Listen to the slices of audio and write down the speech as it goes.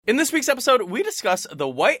In this week's episode, we discuss the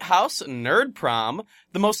White House Nerd Prom,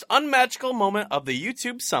 the most unmagical moment of the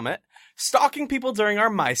YouTube summit, stalking people during our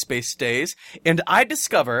MySpace days, and I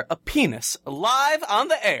discover a penis live on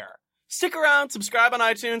the air. Stick around, subscribe on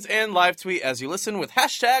iTunes, and live tweet as you listen with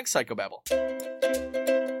hashtag Psychobabble.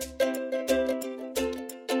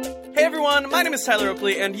 Hey everyone, my name is Tyler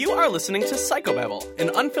Oakley, and you are listening to Psychobabble, an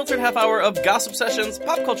unfiltered half hour of gossip sessions,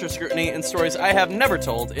 pop culture scrutiny, and stories I have never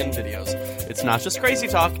told in videos. It's not just crazy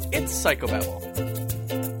talk, it's Psychobabble.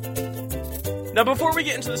 Now, before we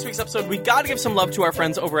get into this week's episode, we gotta give some love to our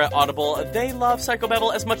friends over at Audible. They love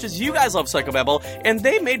Psychobabble as much as you guys love Psychobabble, and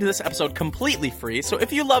they made this episode completely free, so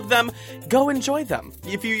if you love them, go enjoy them.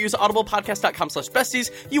 If you use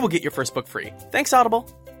audiblepodcast.com/besties, you will get your first book free. Thanks, Audible.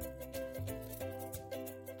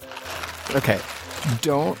 Okay,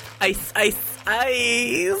 don't... Ice.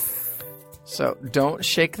 So, don't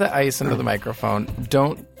shake the ice into the microphone,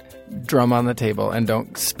 don't drum on the table, and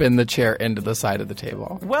don't spin the chair into the side of the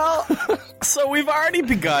table. Well, so we've already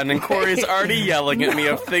begun, and Corey's already yelling at me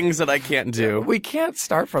of things that I can't do. We can't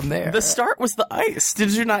start from there. The start was the ice.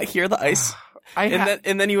 Did you not hear the ice?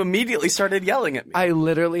 And then you immediately started yelling at me. I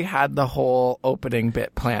literally had the whole opening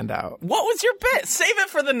bit planned out. What was your bit? Save it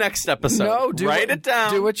for the next episode. No, write it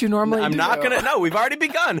down. Do what you normally do. I'm not going to. No, we've already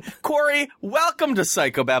begun. Corey, welcome to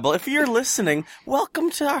Psychobabble. If you're listening, welcome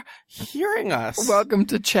to hearing us. Welcome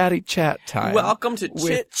to Chatty Chat Time. Welcome to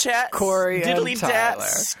Chit Chat, Corey and Diddly Dat, Tyler.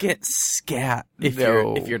 Scat. If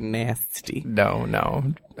you're nasty.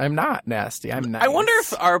 No. I'm not nasty. I'm nice. I wonder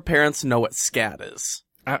if our parents know what scat is.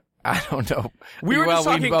 I don't know. We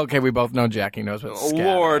both know Jackie knows what scat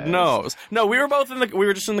Lord is. knows. No, we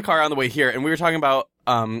were just in the car on the way here, and we were talking about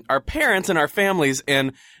our parents and our families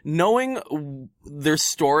and knowing their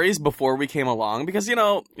stories before we came along, because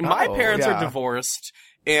my parents are divorced,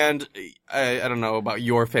 and I don't know about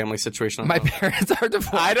your family situation. My parents are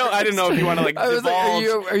divorced. I didn't know if you want to divulge.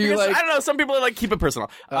 Are you like? I don't know. Some people keep it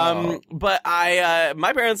personal. But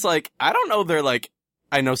my parents I don't know. They're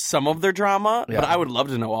I know some of their drama, but I would love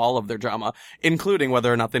to know all of their drama, including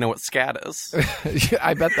whether or not they know what scat is.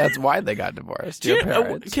 I bet that's why they got divorced.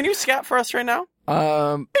 Can you scat for us right now?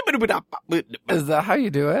 Is that how you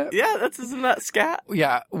do it? Yeah, isn't that scat?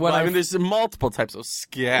 Yeah. There's multiple types of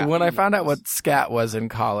scat. When I found out what scat was in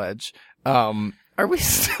college, are we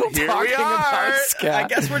still Here talking we are. about scat? I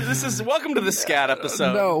guess welcome to the scat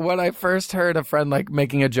episode. No, when I first heard a friend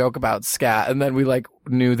making a joke about scat, and then we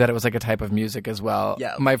knew that it was a type of music as well.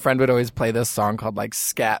 Yeah. My friend would always play this song called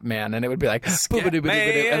Scat Man, and it would be Scat Man.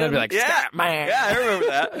 and then be Scat Man. Yeah, I remember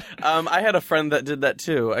that. I had a friend that did that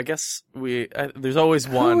too. I guess there's always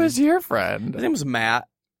one. Who was your friend? His name was Matt.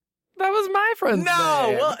 That was my friend's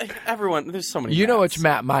name. Well, everyone. There's so many. You know Matts. which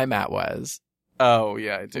Matt my Matt was. Oh,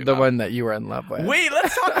 yeah, I do. The one that you were in love with. Wait,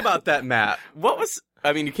 let's talk about that, Matt.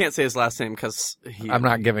 You can't say his last name because I'm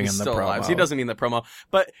not giving him the still promo. alive. So he doesn't mean the promo.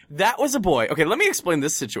 But that was a boy. Okay, let me explain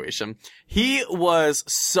this situation. He was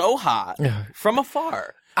so hot from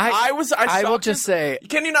afar. I will just say...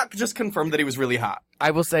 Can you not just confirm that he was really hot? I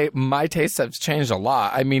will say my tastes have changed a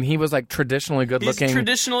lot. I mean, he was traditionally good looking.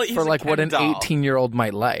 He's for what an 18-year-old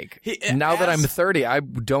might like. Now that I'm 30, I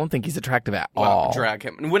don't think he's attractive at all. Drag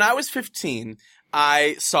him. When I was 15,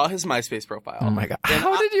 I saw his MySpace profile. Oh my God.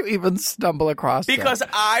 How did you even stumble across that? Because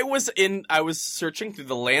I was searching through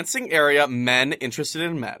the Lansing area, men interested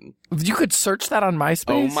in men. You could search that on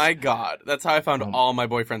MySpace? Oh my God. That's how I found all my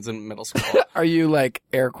boyfriends in middle school. Are you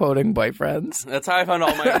air quoting boyfriends? That's how I found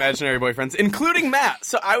all my imaginary boyfriends, including Matt.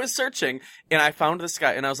 So I was searching and I found this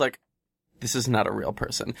guy and I was like, this is not a real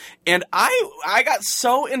person. And I got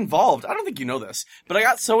so involved. I don't think you know this, but I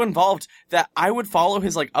got so involved that I would follow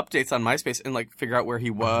his MySpace and figure out where he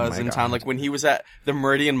was in town. When he was at the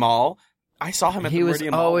Meridian Mall, I saw him at the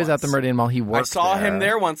Meridian Mall. He was always at the Meridian Mall. He worked there. I saw him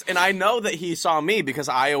there once, and I know that he saw me because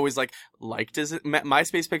I always liked his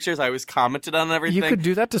MySpace pictures. I always commented on everything. You could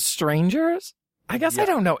do that to strangers? I guess I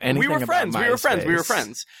don't know anything about MySpace. We were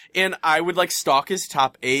friends. And I would stalk his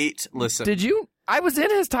top 8. Listen. Did you? I was in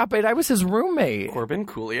his top 8. I was his roommate. Corbin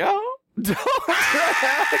Coolio? Don't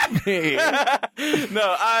drag me. No,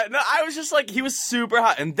 I was just he was super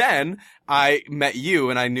hot. And then I met you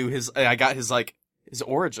and I knew I got his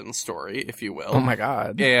origin story, if you will. Oh my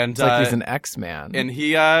God. And it's he's an X-Man. And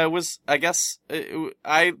he was, I guess,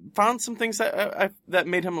 I found some things that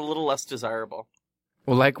made him a little less desirable.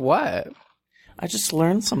 Well, what? I just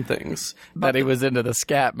learned some things. That he was into the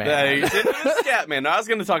scat man. That he was into the scat man. Now, I was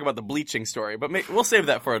going to talk about the bleaching story, but we'll save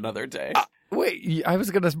that for another day. Wait, I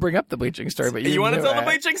was going to bring up the bleaching story, but You want to knew tell the it.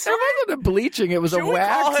 bleaching story? It wasn't a bleaching. It was Should a we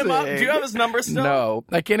call waxing. him up? Do you have his number still? No.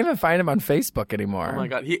 I can't even find him on Facebook anymore. Oh my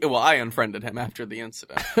god. Well, I unfriended him after the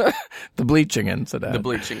incident. The bleaching incident. The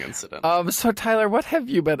bleaching incident. So, Tyler, what have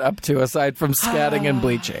you been up to aside from scatting and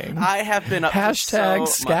bleaching? I have been up Hashtag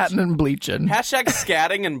to so scatting much. and bleaching. Hashtag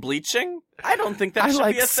scatting and bleaching? I don't think that I should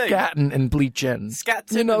like be a thing. scatting and bleaching.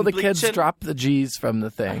 Scatting You know, and the kids bleaching? drop the G's from the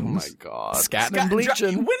things. Oh my god. Scatting and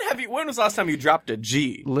bleaching. When was the last time you dropped a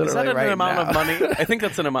G? Literally Is that an right amount now. of money? I think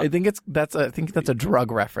that's an amount. I think that's a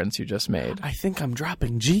drug reference you just made. I think I'm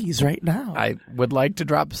dropping G's right now. I would like to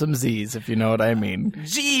drop some Z's if you know what I mean.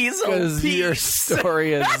 G's, oh Because your peace.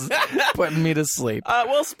 story is putting me to sleep.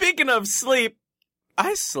 Well, speaking of sleep,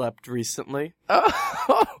 I slept recently.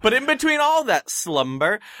 Oh. But in between all that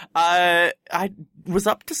slumber, I was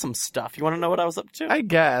up to some stuff. You want to know what I was up to? I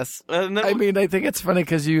guess. And then- I mean, I think it's funny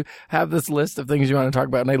because you have this list of things you want to talk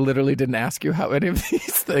about, and I literally didn't ask you how any of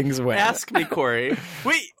these things went. ask me, Corey.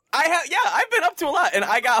 I've been up to a lot. And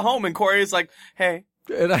I got home and Corey's like, hey.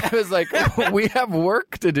 And I was like, we have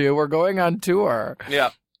work to do. We're going on tour. Yeah.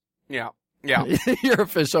 Your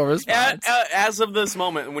official response. As of this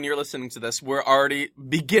moment, when you're listening to this, we're already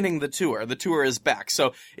beginning the tour. The tour is back.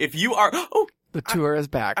 So if you are, The tour is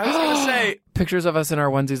back. I was gonna say pictures of us in our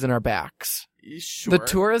onesies and our backs. sure. The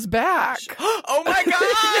tour is back. Oh my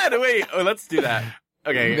god! Wait, let's do that.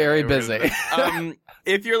 Okay. Very we're busy. gonna do that.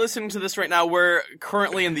 If you're listening to this right now, we're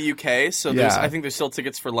currently in the UK, so I think there's still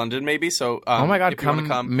tickets for London, maybe. So, Oh my god, if you wanna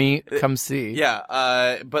come see.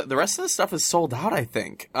 Yeah, but the rest of the stuff is sold out, I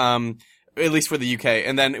think. At least for the UK,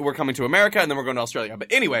 and then we're coming to America, and then we're going to Australia. But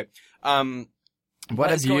anyway, What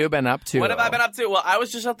have you been up to? what have I been up to? Well, I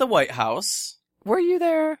was just at the White House. Were you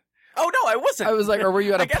there? Oh no, I wasn't. I was like, or were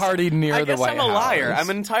you at I a guess- party near I the guess White I'm House? a liar. I'm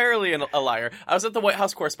entirely a liar. I was at the White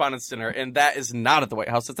House Correspondents' Dinner, and that is not at the White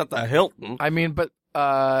House. It's at the Hilton. I mean, but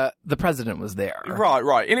the president was there.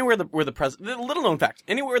 Right. Anywhere where the president, little known fact,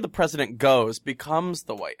 anywhere the president goes becomes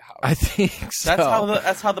the White House. I think so.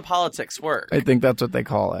 That's how the politics work. I think that's what they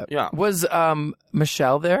call it. Yeah. Was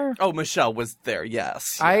Michelle there? Oh, Michelle was there.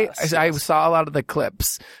 Yes. I yes. saw a lot of the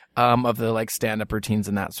clips of the like stand-up routines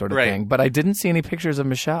and that sort of Right. thing, but I didn't see any pictures of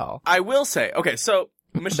Michelle. I will say. Okay, so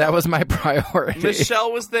Michelle. That was my priority.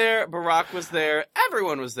 Michelle was there, Barack was there,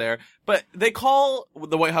 everyone was there, but they call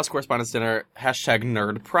the White House Correspondents' Dinner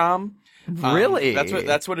 #Nerd Prom. Really?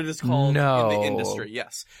 That's what it is called No. in the industry.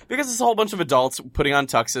 Yes, because it's a whole bunch of adults putting on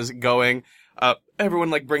tuxes, going.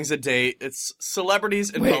 Everyone like brings a date. It's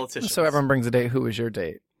celebrities and Wait, politicians. so everyone brings a date. Who was your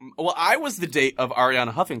date? Well, I was the date of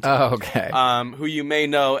Ariana Huffington. Oh, okay. Who you may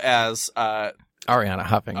know as Ariana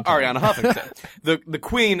Huffington. Ariana Huffington, the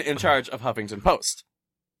queen in charge of Huffington Post.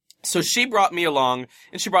 So she brought me along,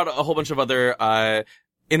 and she brought a whole bunch of other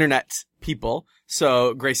internet people.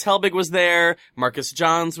 So Grace Helbig was there, Marcus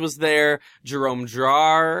Johns was there, Jerome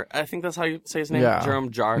Jar, I think that's how you say his name. Yeah.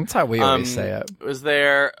 Jerome Jar. That's how we always say it. Was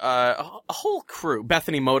there. A whole crew.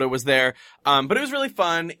 Bethany Moda was there. But it was really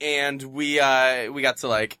fun, and we got to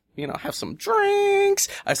like, have some drinks.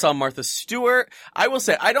 I saw Martha Stewart. I will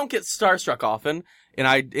say, I don't get starstruck often.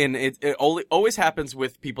 And it always happens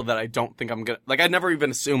with people that I don't think I'm gonna, like, I never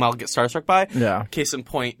even assume I'll get starstruck by. Yeah. Case in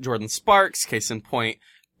point, Jordan Sparks. Case in point,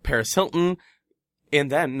 Paris Hilton. And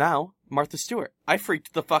then now, Martha Stewart. I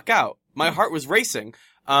freaked the fuck out. My heart was racing.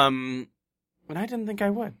 And I didn't think I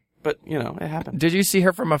would. But, it happened. Did you see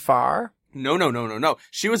her from afar? No.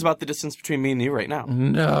 She was about the distance between me and you right now.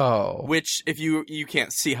 No. Which, if you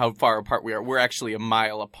can't see how far apart we are, we're actually a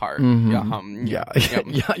mile apart. Mhm.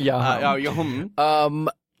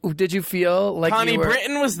 Did you feel like Connie you were...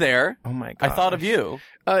 Britton was there. Oh my god! I thought of you.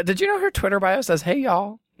 Did you know her Twitter bio says, "Hey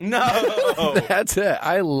y'all"? No. That's it.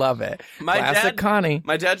 I love it. Classic Connie.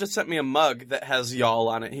 My dad just sent me a mug that has y'all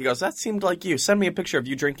on it. He goes, that seemed like you. Send me a picture of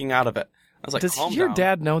you drinking out of it. I was like, Does calm your down.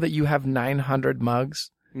 dad know that you have 900 mugs?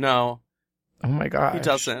 No. Oh my gosh. He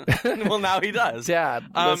doesn't. Well, now he does. Dad,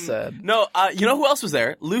 listen. No, you know who else was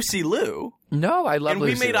there? Lucy Liu. No, I love And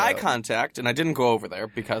Lucy we made Liu. eye contact, and I didn't go over there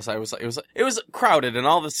because it was crowded, and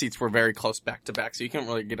all the seats were very close back to back, so you couldn't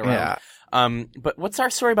really get around. Yeah. But what's our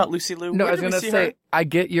story about Lucy Liu? No, Where I was did we gonna see say her? I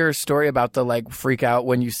get your story about the like freak out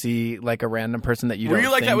when you see like a random person that you Were don't.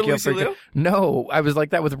 you like that think with you'll Lucy freak Liu? out. No, I was like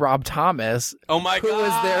that with Rob Thomas. Oh my who god!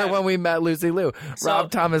 was there when we met Lucy Liu?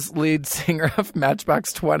 Rob Thomas, lead singer of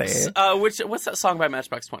Matchbox 20. What's that song by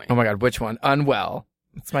Matchbox 20? Oh my god, which one? Unwell.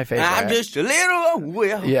 It's my favorite. I'm just a little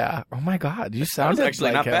unwell. Yeah. Oh my god, you That was sounded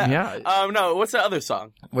actually like not him. bad. Yeah. No, what's that other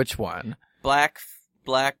song? Which one? Black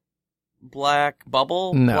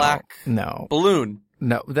bubble? No. Black No. balloon.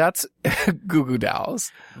 No, that's Goo Goo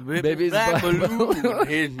Dolls. Baby's Black Balloon.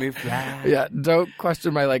 Here's me fly. Yeah, don't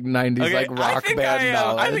question my 90s Okay, rock band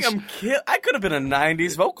knowledge. I think I could have been a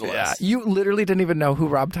 90s vocalist. Yeah, you literally didn't even know who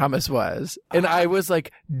Rob Thomas was. And I was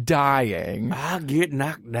dying. I get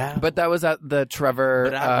knocked down. But that was at the Trevor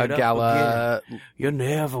Gala. You're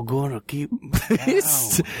never gonna keep me down.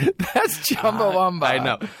 That's Chumbawamba. I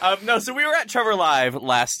know. No, so we were at Trevor Live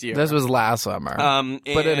last year. This was last summer.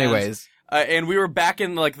 But anyways. And we were back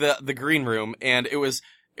in the green room, and it was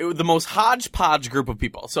the most hodgepodge group of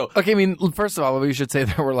people. So okay, I mean, first of all, we should say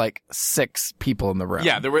there were 6 people in the room.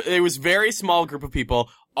 yeah, it was very small group of people.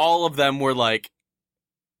 All of them were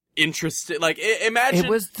interested. Imagine it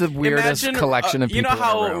was the weirdest collection of people. You know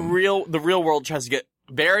how in a room. the real world tries to get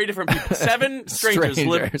very different people. 7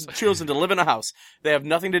 strangers chosen to live in a house. They have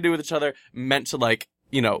nothing to do with each other. Meant to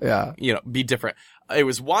be different. It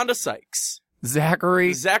was Wanda Sykes.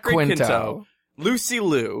 Zachary Quinto, Lucy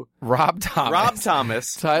Liu, Rob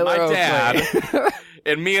Thomas, Tyler my dad,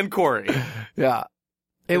 and me and Corey. Yeah.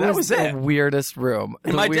 It was the weirdest room.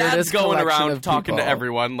 And my dad's going around talking to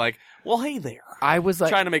everyone well, hey there. I was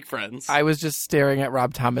trying to make friends. I was just staring at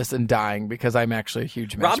Rob Thomas and dying because I'm actually a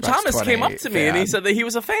huge Matchbox Rob Thomas 20 came up to me fan. and he said that he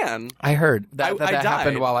was a fan. I heard that died.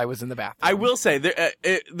 happened while I was in the bathroom. I will say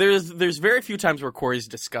there's very few times where Corey's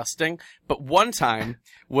disgusting, but one time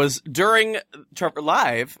was during Trevor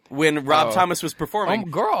Live when Rob Thomas was performing.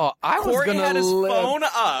 Girl, Corey had his phone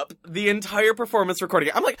up the entire performance recording.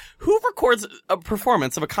 I'm like, who records a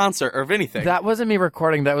performance of a concert or of anything? That wasn't me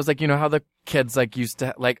recording. That was how the kids used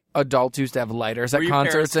to adults used to have lighters at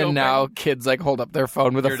concerts, and now kids hold up their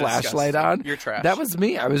phone with a flashlight on. You're trash. That was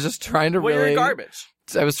me. I was just trying to you're garbage.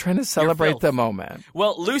 I was trying to celebrate the moment.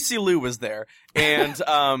 Well, Lucy Liu was there, and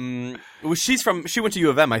she went to U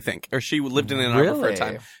of M, I think, or she lived in Ann Arbor for a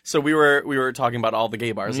time. So we were talking about all the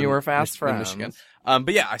gay bars. You were fast friends. Michigan.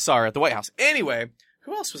 But yeah, I saw her at the White House. Anyway,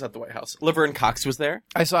 who else was at the White House? Laverne Cox was there.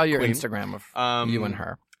 I saw your Instagram of you and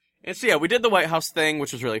her. And so yeah, we did the White House thing,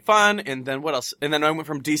 which was really fun. And then what else? And then I went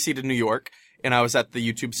from DC to New York, and I was at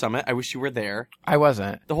the YouTube Summit. I wish you were there. I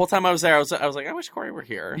wasn't. The whole time I was there, I was like, I wish Corey were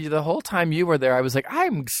here. The whole time you were there, I was like,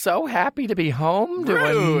 I'm so happy to be home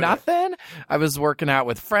doing nothing. I was working out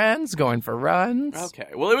with friends, going for runs. Okay,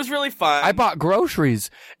 well, it was really fun. I bought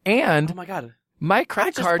groceries, and oh my god, my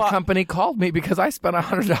credit card company called me because I spent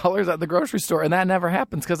 $100 at the grocery store, and that never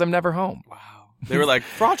happens because I'm never home. Wow. They were like,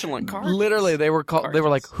 fraudulent cards. Literally, they were called. They were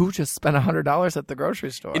like, "Who just spent $100 at the grocery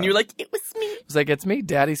store?" And you're like, "It was me." It's like, "It's me.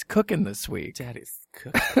 Daddy's cooking this week." Daddy's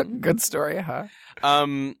cooking. Good story, huh?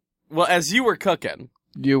 Well, as you were cooking,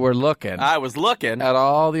 you were looking. I was looking at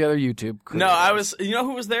all the other YouTube creators. No, I was. You know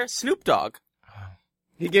who was there? Snoop Dogg.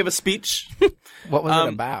 He gave a speech. What was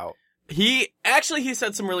it about? He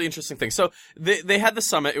said some really interesting things. So they had the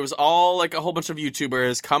summit. It was all a whole bunch of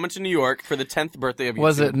YouTubers coming to New York for the 10th birthday of YouTube.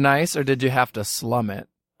 Was it nice, or did you have to slum it?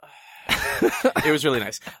 It was really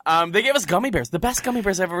nice. They gave us gummy bears, the best gummy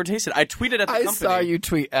bears I've ever tasted. I tweeted at the company. I saw you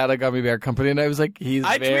tweet at a gummy bear company, and I was like, he's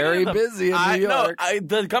very busy in New York.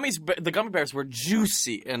 The gummy bears were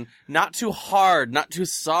juicy and not too hard, not too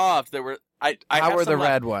soft. They were. How were the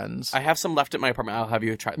red ones? I have some left at my apartment. I'll have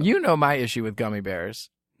you try them. You know my issue with gummy bears.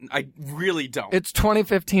 I really don't. It's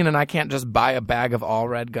 2015 and I can't just buy a bag of all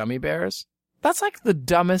red gummy bears. That's the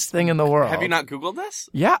dumbest thing in the world. Have you not Googled this?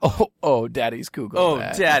 Yeah. Oh, Daddy's Googled. Oh,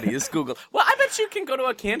 that. Daddy is Googled. Well, I bet you can go to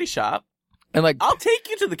a candy shop. And I'll take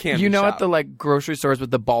you to the candy shop. You know, at the grocery stores with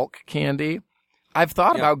the bulk candy, I've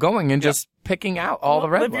thought about going and just picking out all the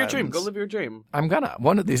red ones. Live your dream. Go live your dream. I'm gonna.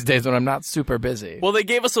 One of these days when I'm not super busy. Well, they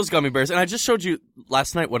gave us those gummy bears, and I just showed you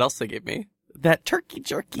last night what else they gave me. That turkey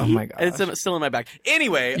jerky. Oh my god! It's still in my bag.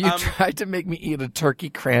 Anyway, you tried to make me eat a turkey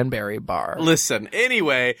cranberry bar. Listen.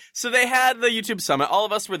 Anyway, so they had the YouTube Summit. All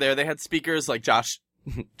of us were there. They had speakers like Josh,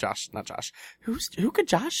 not Josh. Who could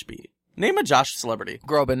Josh be? Name a Josh celebrity.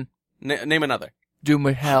 Groban. Name another.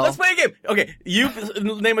 Doomahel. Let's play a game. Okay, you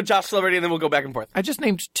name a Josh celebrity, and then we'll go back and forth. I just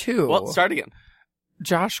named 2. Well, start again.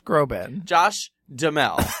 Josh Groban. Josh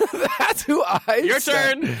Duhamel. That's who I Your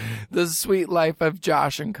said. turn. The Sweet Life of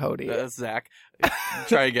Josh and Cody. That's Zach.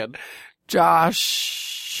 Try again.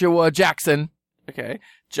 Joshua Jackson. Okay.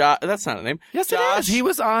 That's not a name. Yes, it is. He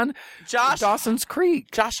was on Dawson's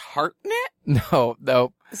Creek. Josh Hartnett? No.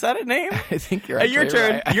 Is that a name? I think you're actually Your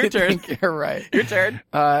turn. right. Your turn. I think you're right. Your turn.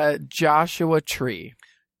 Joshua Tree.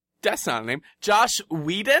 That's not a name. Josh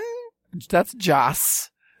Whedon? That's Joss.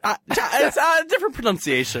 It's different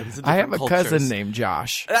pronunciations. I have a cousin named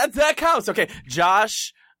Josh. That counts. Okay.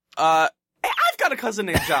 Josh, I've got a cousin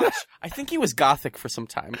named Josh. I think he was gothic for some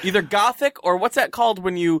time. Either gothic or what's that called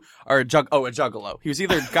when you are a juggalo. He was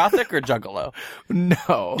either gothic or juggalo.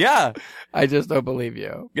 No. Yeah. I just don't believe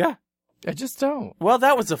you. Yeah. I just don't. Well,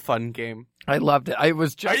 that was a fun game. I loved it. I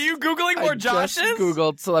was just. Are you Googling more Joshes? I just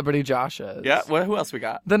Googled celebrity Joshes. Yeah. Who else we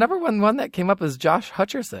got? The number one that came up is Josh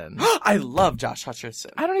Hutcherson. I love Josh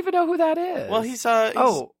Hutcherson. I don't even know who that is. Well, he's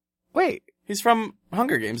oh, wait. He's from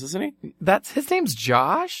Hunger Games, isn't he? His name's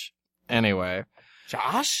Josh? Anyway.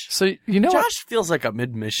 Josh? So, you know Josh feels like a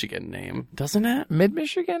mid-Michigan name, doesn't it?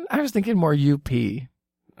 Mid-Michigan? I was thinking more UP.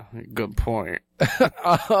 Good point.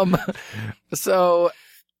 So...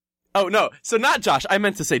 Oh, no. So not Josh. I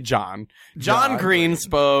meant to say John. John Green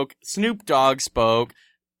spoke. Snoop Dogg spoke.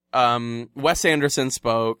 Wes Anderson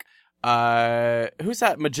spoke. Who's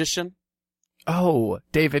that magician? Oh,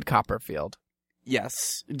 David Copperfield.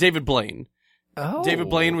 Yes. David Blaine. Oh. David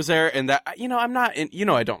Blaine was there, and that, I'm not,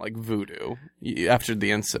 I don't like voodoo after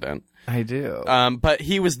the incident. I do. But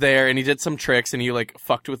he was there, and he did some tricks, and he,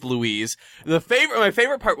 fucked with Louise. My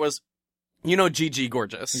favorite part was, Gigi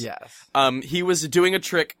Gorgeous. Yes. He was doing a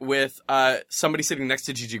trick with, somebody sitting next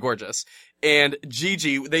to Gigi Gorgeous, and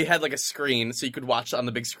Gigi, they had, a screen, so you could watch on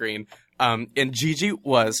the big screen, and Gigi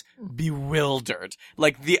was bewildered.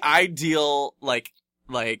 The ideal,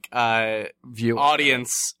 viewer,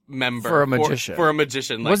 audience member for a magician. For a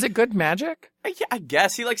magician. Was it good magic? Yeah, I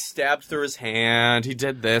guess he stabbed through his hand. He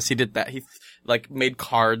did this. He did that. He made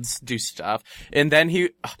cards do stuff. And then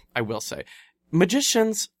I will say,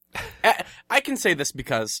 magicians. I can say this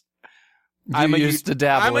because I used to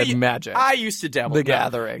dabble in magic. I used to dabble. The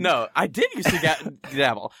Gathering. No, I did used to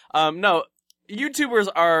dabble. No,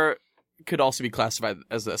 YouTubers could also be classified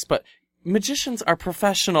as this, but magicians are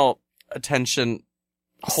professional attention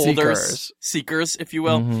holders, seekers, if you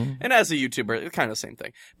will. Mm-hmm. And as a YouTuber, it's kind of the same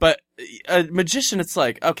thing. But a magician, it's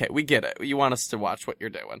okay, we get it. You want us to watch what you're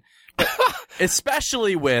doing. But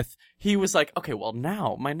especially he was okay, well,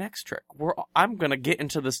 now my next trick, I'm going to get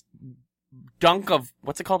into this dunk of,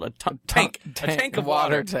 what's it called? A tank. A tank of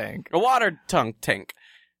water. Tank. A water tank.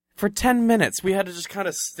 For 10 minutes. We had to just kind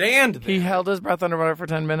of stand there. He held his breath underwater for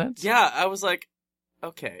 10 minutes? Yeah, I was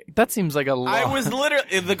okay. That seems like a lot. I was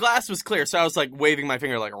literally, the glass was clear, so I was waving my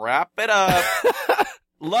finger wrap it up.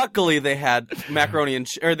 Luckily, they had macaroni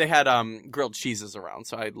or they had grilled cheeses around,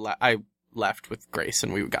 so I left with Grace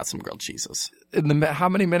and we got some grilled cheeses. How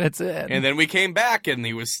many minutes in? And then we came back and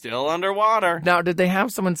he was still underwater. Now, did they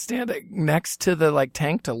have someone standing next to the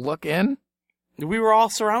tank to look in? We were all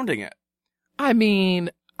surrounding it. I mean,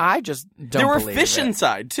 I just don't There were believe fish it.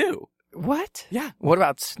 inside too. What? Yeah. What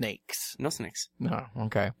about snakes? No snakes. No.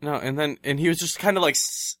 Okay. No, and he was just kind of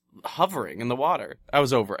hovering in the water. I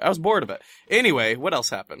was over it. I was bored of it. Anyway, what else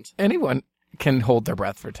happened? Anyone can hold their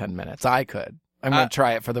breath for 10 minutes. I could. I'm going to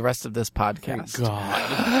try it for the rest of this podcast.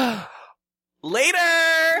 God. Later!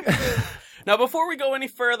 Now, before we go any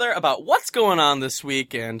further about what's going on this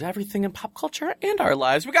week and everything in pop culture and our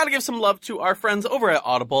lives, we got to give some love to our friends over at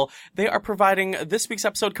Audible. They are providing this week's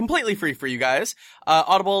episode completely free for you guys.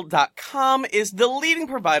 Audible.com is the leading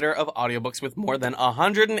provider of audiobooks with more than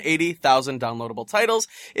 180,000 downloadable titles.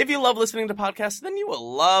 If you love listening to podcasts, then you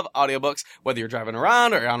will love audiobooks. Whether you're driving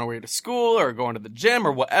around or on your way to school or going to the gym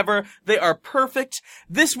or whatever, they are perfect.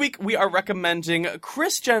 This week, we are recommending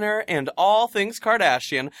Kris Jenner and All Things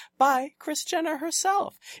Kardashian by Kris Jenner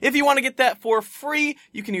herself. If you want to get that for free,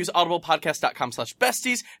 you can use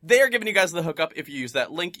audiblepodcast.com/besties. They are giving you guys the hookup. If you use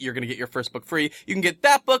that link, you're going to get your first book free. You can get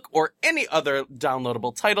that book or any other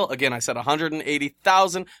downloadable title. Again, I said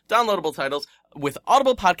 180,000 downloadable titles with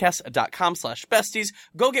audiblepodcast.com/besties.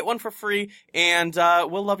 Go get one for free, and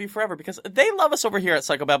we'll love you forever because they love us over here at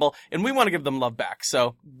Psychobabble, and we want to give them love back.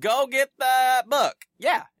 So go get that book.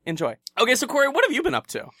 Yeah, enjoy. Okay, so Corey, what have you been up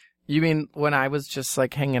to? You mean when I was just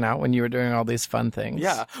hanging out when you were doing all these fun things?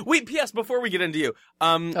 Yeah. Wait, P.S. before we get into you,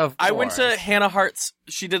 I went to Hannah Hart's.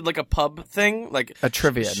 She did a pub thing, a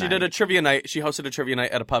trivia night. She did a trivia night. She hosted a trivia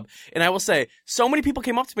night at a pub, and I will say, so many people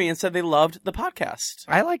came up to me and said they loved the podcast.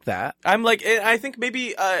 I like that. I'm I think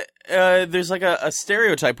maybe there's a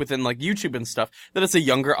stereotype within YouTube and stuff that it's a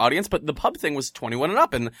younger audience, but the pub thing was 21 and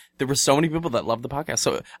up, and there were so many people that loved the podcast.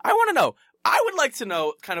 So I want to know. I would like to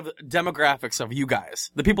know kind of demographics of you guys,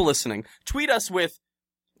 the people listening. Tweet us with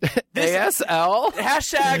ASL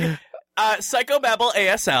hashtag Psychobabble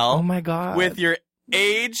ASL. Oh my God! With your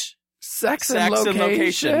age, sex and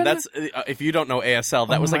location. That's if you don't know ASL,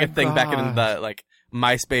 that was a thing back in the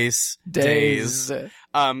MySpace days. I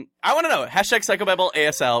want to know hashtag Psychobabble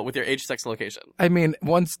ASL with your age, sex, and location. I mean,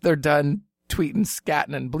 once they're done tweeting,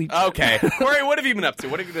 scatting, and bleaching. Okay. Corey, what have you been up to?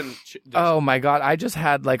 What have you been doing? Oh, my God. I just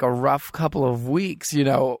had a rough couple of weeks,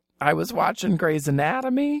 I was watching Grey's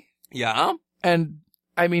Anatomy. Yeah. And,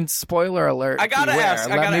 I mean, spoiler alert. I gotta ask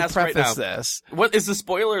right now. This. What is the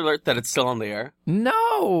spoiler alert that it's still on the air?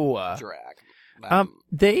 No. Drag.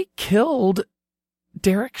 They killed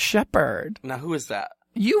Derek Shepherd. Now, who is that?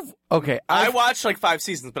 I watched like 5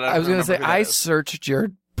 seasons, but I was going to say, I searched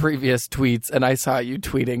your previous tweets and I saw you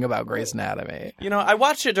tweeting about Grey's Anatomy. You know, I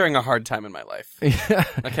watched it during a hard time in my life. Yeah.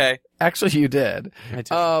 Okay? Actually, you did. I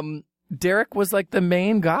did. Derek was like the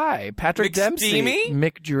main guy. Patrick Dempsey.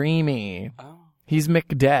 McDreamy. Oh. He's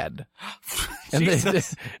McDead. And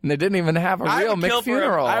they didn't even have a real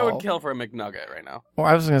McFuneral. I would kill for a McNugget right now. Well,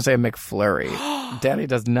 I was going to say a McFlurry. Daddy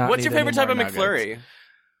does not What's need your favorite type of nuggets. McFlurry?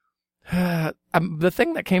 The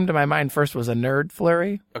thing that came to my mind first was a nerd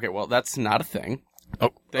flurry. Okay, well, that's not a thing.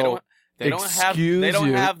 They don't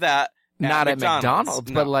have that. Not at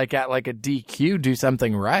McDonald's, no. but like at like a DQ, do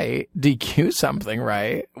something right. DQ something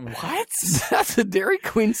right. What? That's a Dairy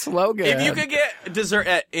Queen slogan. If you could get dessert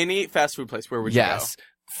at any fast food place, where would you go?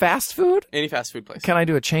 Fast food? Any fast food place. Can I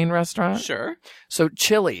do a chain restaurant? Sure. So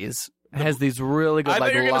Chili's has these really good, I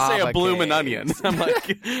thought you were going to say a bloomin' onion. cakes. I'm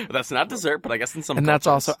like, that's not dessert, but I guess in some And that's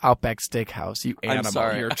cultures. also Outback Steakhouse, you animal. I'm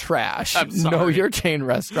sorry. You're trash. I'm sorry. No, you're chain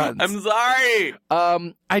restaurants. I'm sorry.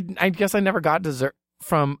 I guess I never got dessert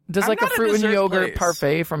from... Does I'm like a not a fruit and dessert yogurt place.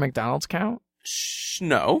 parfait from McDonald's count?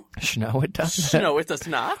 No. No, it doesn't. No, it does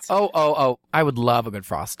not. Oh. I would love a good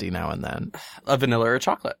Frosty now and then. A vanilla or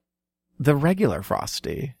chocolate? The regular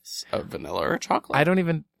Frosty. A vanilla or chocolate? I don't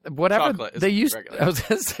even... Whatever Chocolate is they used... regular. I was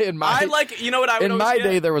going to say in my... I like... You know what I would in always my get?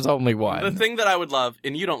 day, there was only one. The thing that I would love,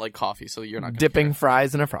 and you don't like coffee, so you're not gonna Dipping care.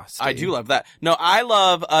 fries in a Frosty. I do love that. No, I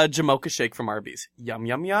love a Jamocha shake from Arby's. Yum,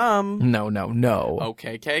 yum, yum. No.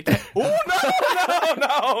 Okay. Oh,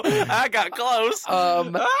 no. I got close.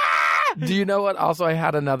 Do you know what? Also, I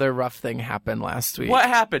had another rough thing happen last week. What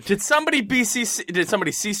happened? Did somebody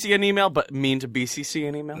CC an email but mean to BCC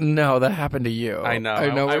an email? No, that happened to you. I know. I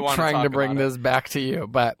I we're wanna trying talk to bring about this back to you,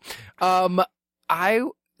 but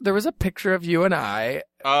there was a picture of you and I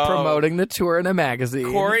promoting the tour in a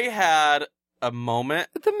magazine. Corey had a moment.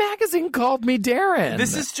 The magazine called me Darren.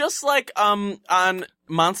 This is just like on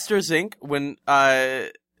Monsters Inc. when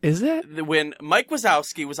Is it? When Mike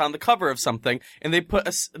Wazowski was on the cover of something, and they put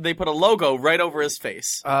a logo right over his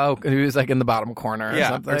face. Oh, he was like in the bottom corner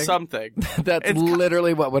or something. That's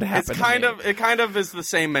literally what would happen. It kind of is the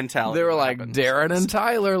same mentality. They were like, Darren and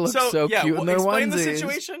Tyler look so cute in their explain onesies. the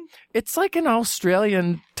situation. It's like an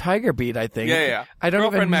Australian tiger beat, I think. Yeah. I don't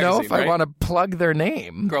Girlfriend even know magazine, if I right? want to plug their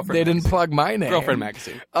name. Girlfriend They didn't magazine. plug my name. Girlfriend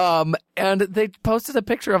magazine. And they posted a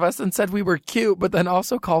picture of us and said we were cute, but then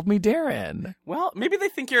also called me Darren. Well, maybe they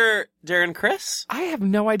think you're Darren Chris. I have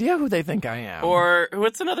no idea who they think I am. Or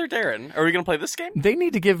what's another Darren? Are we going to play this game? They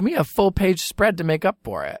need to give me a full page spread to make up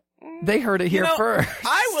for it. They heard it here first.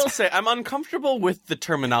 I will say I'm uncomfortable with the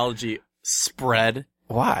terminology spread.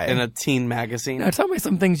 Why? In a teen magazine. Now tell me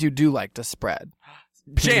some things you do like to spread.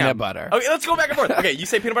 Jam. Peanut butter. Okay, let's go back and forth. Okay, you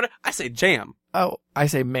say peanut butter. I say jam. Oh, I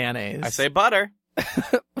say mayonnaise. I say butter.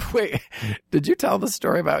 Wait, did you tell the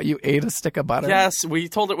story about you ate a stick of butter? Yes, we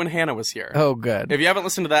told it when Hannah was here. Oh, good. If you haven't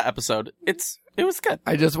listened to that episode, it was good.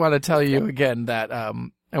 I just want to tell you again that I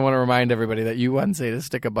want to remind everybody that you once ate a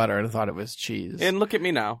stick of butter and thought it was cheese. And look at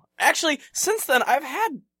me now. Actually, since then, I've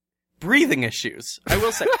had breathing issues. I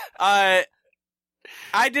will say. I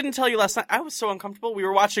didn't tell you last night. I was so uncomfortable. We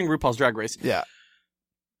were watching RuPaul's Drag Race. Yeah.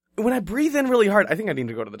 When I breathe in really hard, I think I need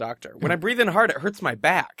to go to the doctor. When I breathe in hard, it hurts my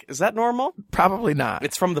back. Is that normal? Probably not.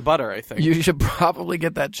 It's from the butter, I think. You should probably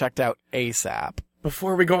get that checked out ASAP.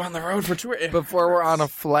 Before we go on the road for tour. Before we're on a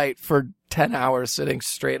flight for 10 hours sitting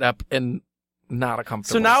straight up in not a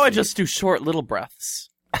comfortable So now seat. I just do short little breaths.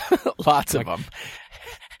 Lots of them.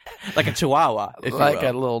 Like a chihuahua, if like you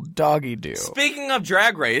a will. little doggy do. Speaking of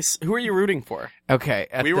Drag Race, who are you rooting for? Okay,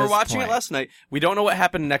 we were watching it last night. We don't know what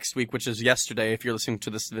happened next week, which is yesterday. If you're listening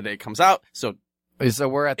to this the day it comes out, so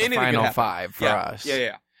we're at the final 5 for us.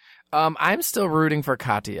 Yeah. I'm still rooting for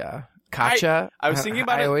Katya. Katya. I was thinking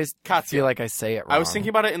about it. I always Katya. feel like I say it wrong. I was thinking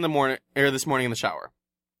about it in the morning, or this morning in the shower.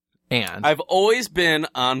 And I've always been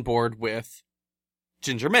on board with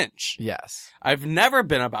Ginger Minch. Yes. I've never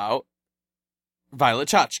been about Violet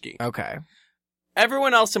Chachki. Okay.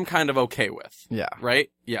 Everyone else I'm kind of okay with. Yeah.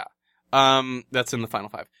 Right? Yeah. That's in the final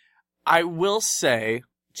 5. I will say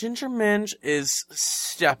Ginger Minch is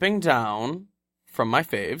stepping down from my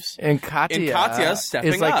faves. And Katya's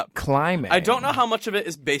stepping is like up. climbing. I don't know how much of it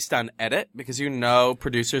is based on edit, because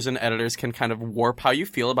producers and editors can kind of warp how you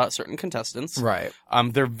feel about certain contestants. Right.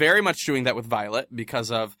 They're very much doing that with Violet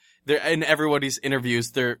because of in everybody's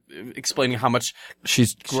interviews, they're explaining how much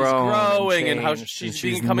she's growing and how she's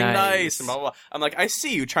becoming nice and blah, blah, blah. I'm like, I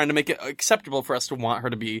see you trying to make it acceptable for us to want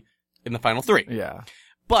her to be in the final 3. Yeah.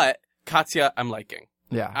 But Katya, I'm liking.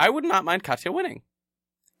 Yeah. I would not mind Katya winning.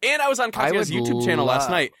 And I was on Katya's YouTube channel last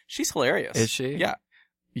night. She's hilarious. Is she? Yeah.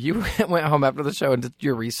 You went home after the show and did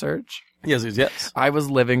your research? Yes. I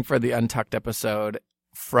was living for the Untucked episode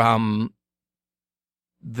from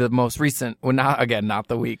the most recent, well, not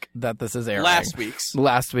the week that this is airing. Last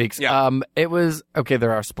week's. Yeah. It was, okay,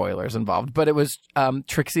 there are spoilers involved, but it was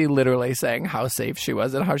Trixie literally saying how safe she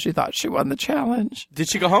was and how she thought she won the challenge. Did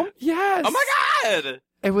she go home? Yes. Oh my God!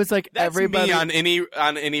 It was like That's everybody me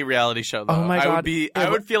on any reality show, though. Oh my God. I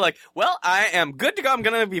would feel like, well, I am good to go. I'm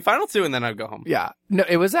going to be final 2, and then I'd go home. Yeah. No,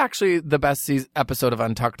 it was actually the best episode of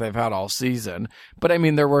Untucked they've had all season. But I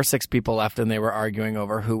mean, there were 6 people left, and they were arguing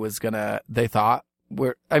over who was they thought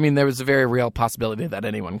there was a very real possibility that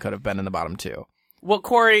anyone could have been in the bottom 2. Well,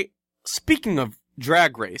 Corey, speaking of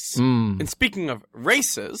Drag Race, and speaking of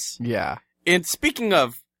races, yeah, and speaking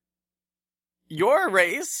of your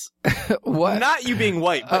race, what? Not you being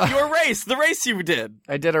white, but your race, the race you did.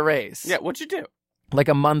 I did a race. Yeah, what'd you do? Like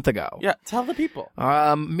a month ago. Yeah, tell the people.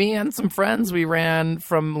 Me and some friends, we ran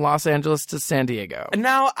from Los Angeles to San Diego. And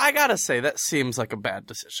now, I gotta say, that seems like a bad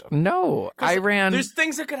decision. No, I ran... There's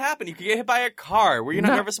things that could happen. You could get hit by a car. Were you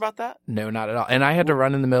not nervous about that? No, not at all. And I had to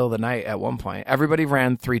run in the middle of the night at one point. Everybody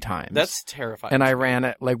ran 3 times. That's terrifying. And I ran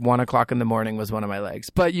at like 1 o'clock in the morning was one of my legs.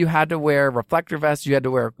 But you had to wear reflector vests. You had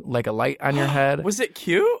to wear like a light on your head. Was it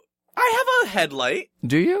cute? I have a headlight.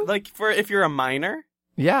 Do you? Like for if you're a minor?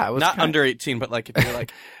 Yeah, it was not under 18, but like if you're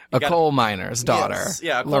like a coal miner's daughter. Yes,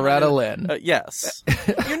 yeah, Loretta Lynn. Yes.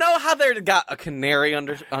 You know how they got a canary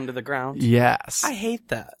under the ground? Yes. I hate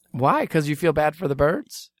that. Why? Because you feel bad for the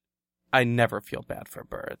birds? I never feel bad for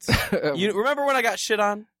birds. You remember when I got shit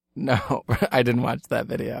on? No, I didn't watch that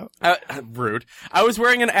video. Rude. I was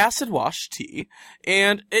wearing an acid wash tee,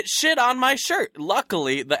 and it shit on my shirt.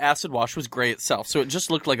 Luckily, the acid wash was gray itself, so it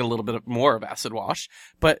just looked like a little bit more of acid wash.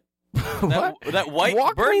 But that white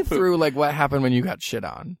Walk bird me poop. through like what happened when you got shit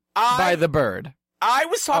on by the bird. I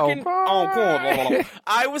was talking.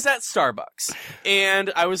 I was at Starbucks,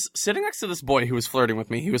 and I was sitting next to this boy who was flirting with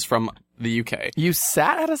me. He was from the UK. You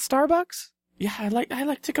sat at a Starbucks? Yeah, I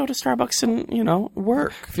like to go to Starbucks and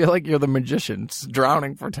work. I feel like you're the magician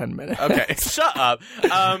drowning for 10 minutes. Okay, shut up.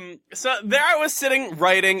 So there I was sitting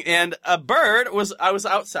writing, and I was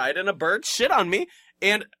outside, and a bird shit on me,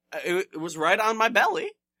 and it was right on my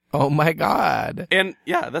belly. Oh my God. And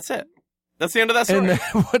yeah, that's it. That's the end of that story. And then,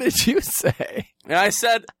 what did you say? And I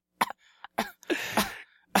said...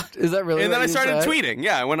 Is that really And then I started tweeting.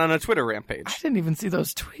 Yeah, I went on a Twitter rampage. I didn't even see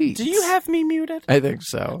those tweets. Do you have me muted? I think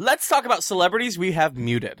so. Let's talk about celebrities we have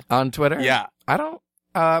muted. On Twitter? Yeah. I don't...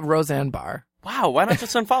 Roseanne Barr. Wow, why not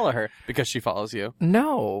just unfollow her? Because she follows you.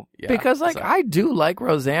 No, because I do like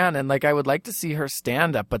Roseanne, and I would like to see her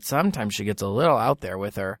stand up, but sometimes she gets a little out there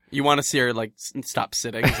with her. You want to see her stop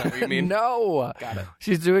sitting? Is that what you mean? No, got it.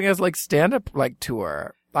 She's doing a stand up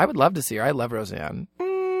tour. I would love to see her. I love Roseanne.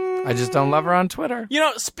 I just don't love her on Twitter.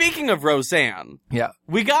 Speaking of Roseanne,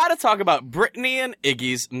 we got to talk about Britney and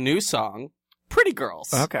Iggy's new song, "Pretty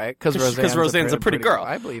Girls." Okay, because Roseanne's a pretty girl.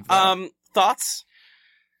 I believe that. Thoughts?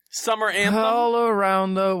 Summer anthem? All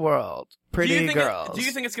around the world. Pretty girls. Do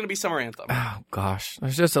you think it's going to be summer anthem? Oh, gosh.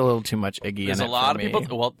 There's just a little too much Iggy in it. There's a lot of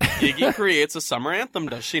people. Well, Iggy creates a summer anthem,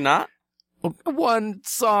 does she not? One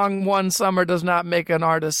song, one summer does not make an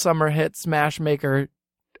artist summer hit smash maker,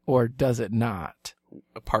 or does it not?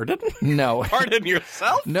 Pardon? No. Pardon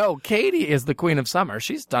yourself? No, Katie is the queen of summer.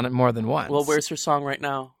 She's done it more than once. Well, where's her song right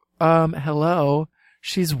now? Hello.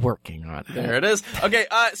 She's working on it. There it is. Okay,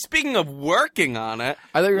 speaking of working on it...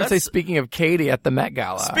 I thought you were going to say speaking of Katie at the Met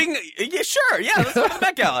Gala. Yeah, sure. Yeah, let's go to the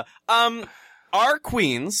Met Gala. Our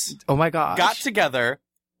queens... Oh my gosh. ...got together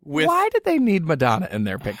with... Why did they need Madonna in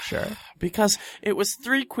their picture? Because it was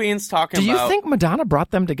 3 queens talking about... Do you think Madonna brought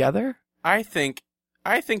them together? I think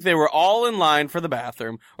they were all in line for the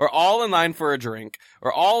bathroom, or all in line for a drink,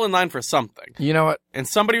 or all in line for something. You know what? And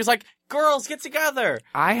somebody was like, girls, get together.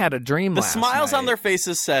 I had a dream last night. The smiles on their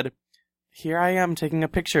faces said, here I am taking a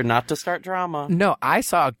picture, not to start drama. No, I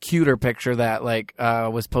saw a cuter picture that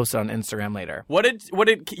was posted on Instagram later. What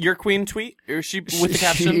did your queen tweet? Or she with the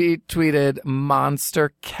caption? She tweeted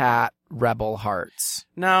monster cat rebel hearts.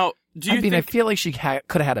 Now, do you think... I feel like she could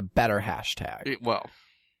have had a better hashtag. Well,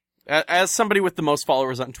 As somebody with the most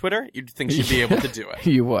followers on Twitter, you'd think she'd be able to do it.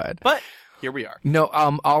 You would. But here we are. No,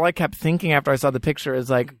 all I kept thinking after I saw the picture is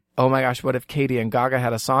like, oh my gosh, what if Katie and Gaga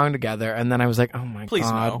had a song together? And then I was like, oh my Please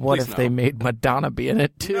God, no. what Please if no. they made Madonna be in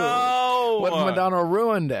it too? No. What if Madonna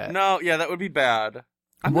ruined it? No, yeah, that would be bad.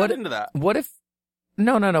 I'm What- not into that. What if?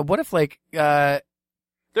 No. What if like?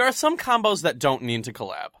 There are some combos that don't need to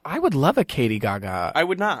collab. I would love a Katie Gaga. I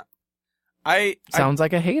would not. Sounds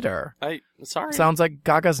like a hater. Sorry. Sounds like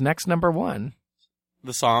Gaga's next #1.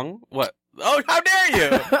 The song? What? Oh, how dare you!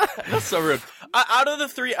 That's so rude. Out of the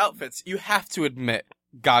 3 outfits, you have to admit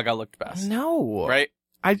Gaga looked best. No, Right?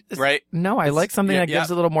 Right? No, I like something that gives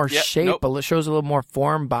a little more shape, shows a little more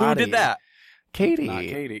form, body. Who did that? Katie. Not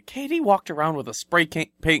Katie. Katie walked around with a spray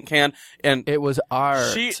paint can, and It was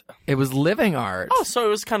art. It was living art. oh, so it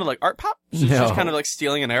was kind of like art pop. So No. she's kind of like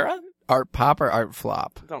stealing an era. Art pop or art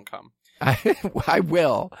flop? Don't come. I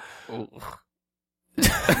will.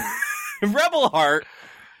 Rebel Heart.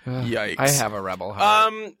 Ugh, Yikes. I have a rebel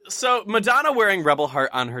heart. So Madonna wearing Rebel Heart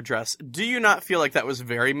on her dress. Do you not feel like that was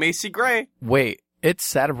very Macy Gray? Wait, it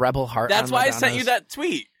said rebel heart. That's on why I sent you Madonna's- that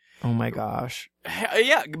tweet. Oh my gosh.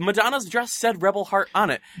 Yeah, Madonna's dress said Rebel Heart on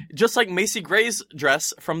it. Just like Macy Gray's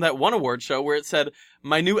dress from that one award show where it said,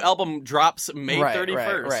 my new album drops May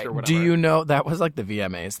 31st or whatever. Do you know, that was like the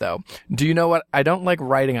VMAs though. Do you know what, I don't like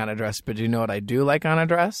writing on a dress, but do you know what I do like on a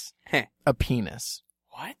dress? Heh. A penis.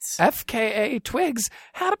 What? FKA Twigs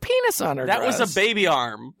had a penis on her That dress. was a baby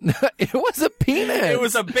arm. It was a penis. It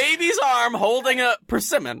was a baby's arm holding a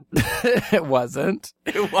persimmon. It wasn't.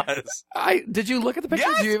 It was. Did you look at the picture?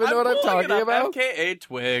 Yes, do you even know what I'm pulling talking it up. about? FKA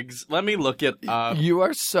Twigs. Let me look it up. You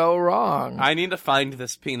are so wrong. I need to find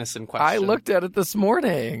this penis in question. I looked at it this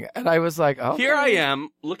morning and I was like, oh. Here I am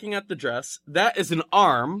looking at the dress. That is an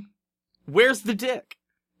arm. Where's the dick?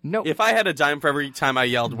 No. If I had a dime for every time I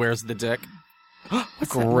yelled, where's the dick? What's that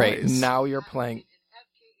Great. noise? Now you're playing.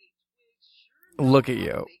 Look at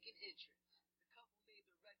you.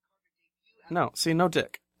 No, see, no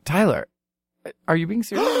dick. Tyler, are you being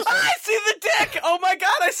serious? I see the dick! Oh my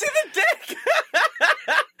god, I see the dick!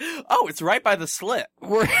 Oh, it's right by the slit.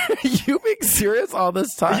 Were you being serious all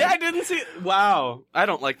this time? Yeah, I didn't see it. Wow. I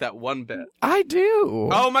don't like that one bit. I do.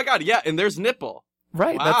 Oh my god, yeah, and there's nipple.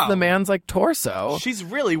 Right, wow. that's the man's like torso. She's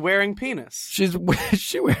really wearing penis.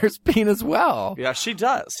 She wears penis well. Yeah, she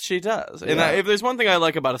does. She does. And Yeah. if there's one thing I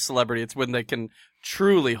like about a celebrity, it's when they can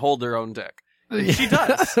truly hold their own dick. She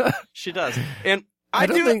does. She does. And I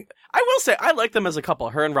don't think I will say, I like them as a couple,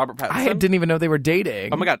 her and Robert Pattinson. I didn't even know they were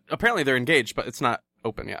dating. Oh my god, apparently they're engaged, but it's not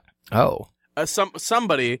open yet. Oh. Some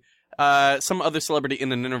other celebrity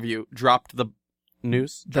in an interview dropped the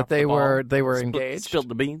news. That dropped they the ball, were engaged. Spilled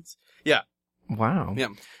the beans. Yeah. Wow. Yeah.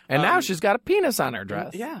 And now she's got a penis on her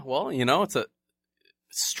dress. Yeah, well, you know, it's a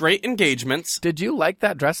straight engagements. Did you like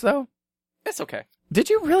that dress though? It's okay. Did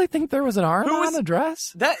you really think there was an arm on a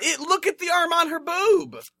dress? Look at the arm on her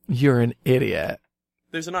boob. You're an idiot.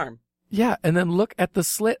 There's an arm. Yeah, and then look at the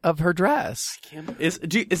slit of her dress. Is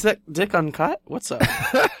that dick uncut? What's up?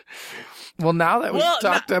 Well, now that we've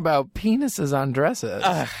talked about penises on dresses.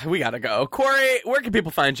 We gotta go. Corey, where can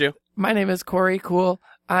people find you? My name is Corey Cool.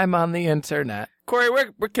 I'm on the internet. Corey,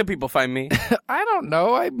 where can people find me? I don't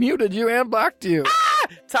know. I muted you and blocked you.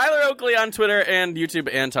 Tyler Oakley on Twitter and YouTube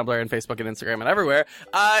and Tumblr and Facebook and Instagram and everywhere.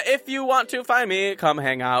 If you want to find me, come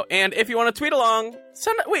hang out. And if you want to tweet along,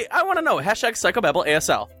 I want to know. Hashtag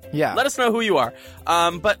PsychoBabbleASL. Yeah. Let us know who you are.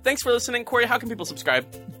 But thanks for listening. Corey, how can people subscribe?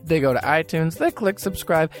 They go to iTunes, they click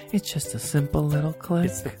subscribe. It's just a simple little click.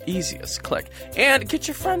 It's the easiest click. And get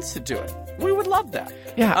your friends to do it. We would love that.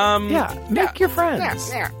 Yeah. Make your friends.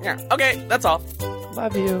 Yeah. Okay, that's all.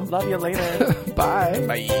 Love you. Love you later. Bye.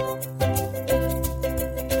 Bye.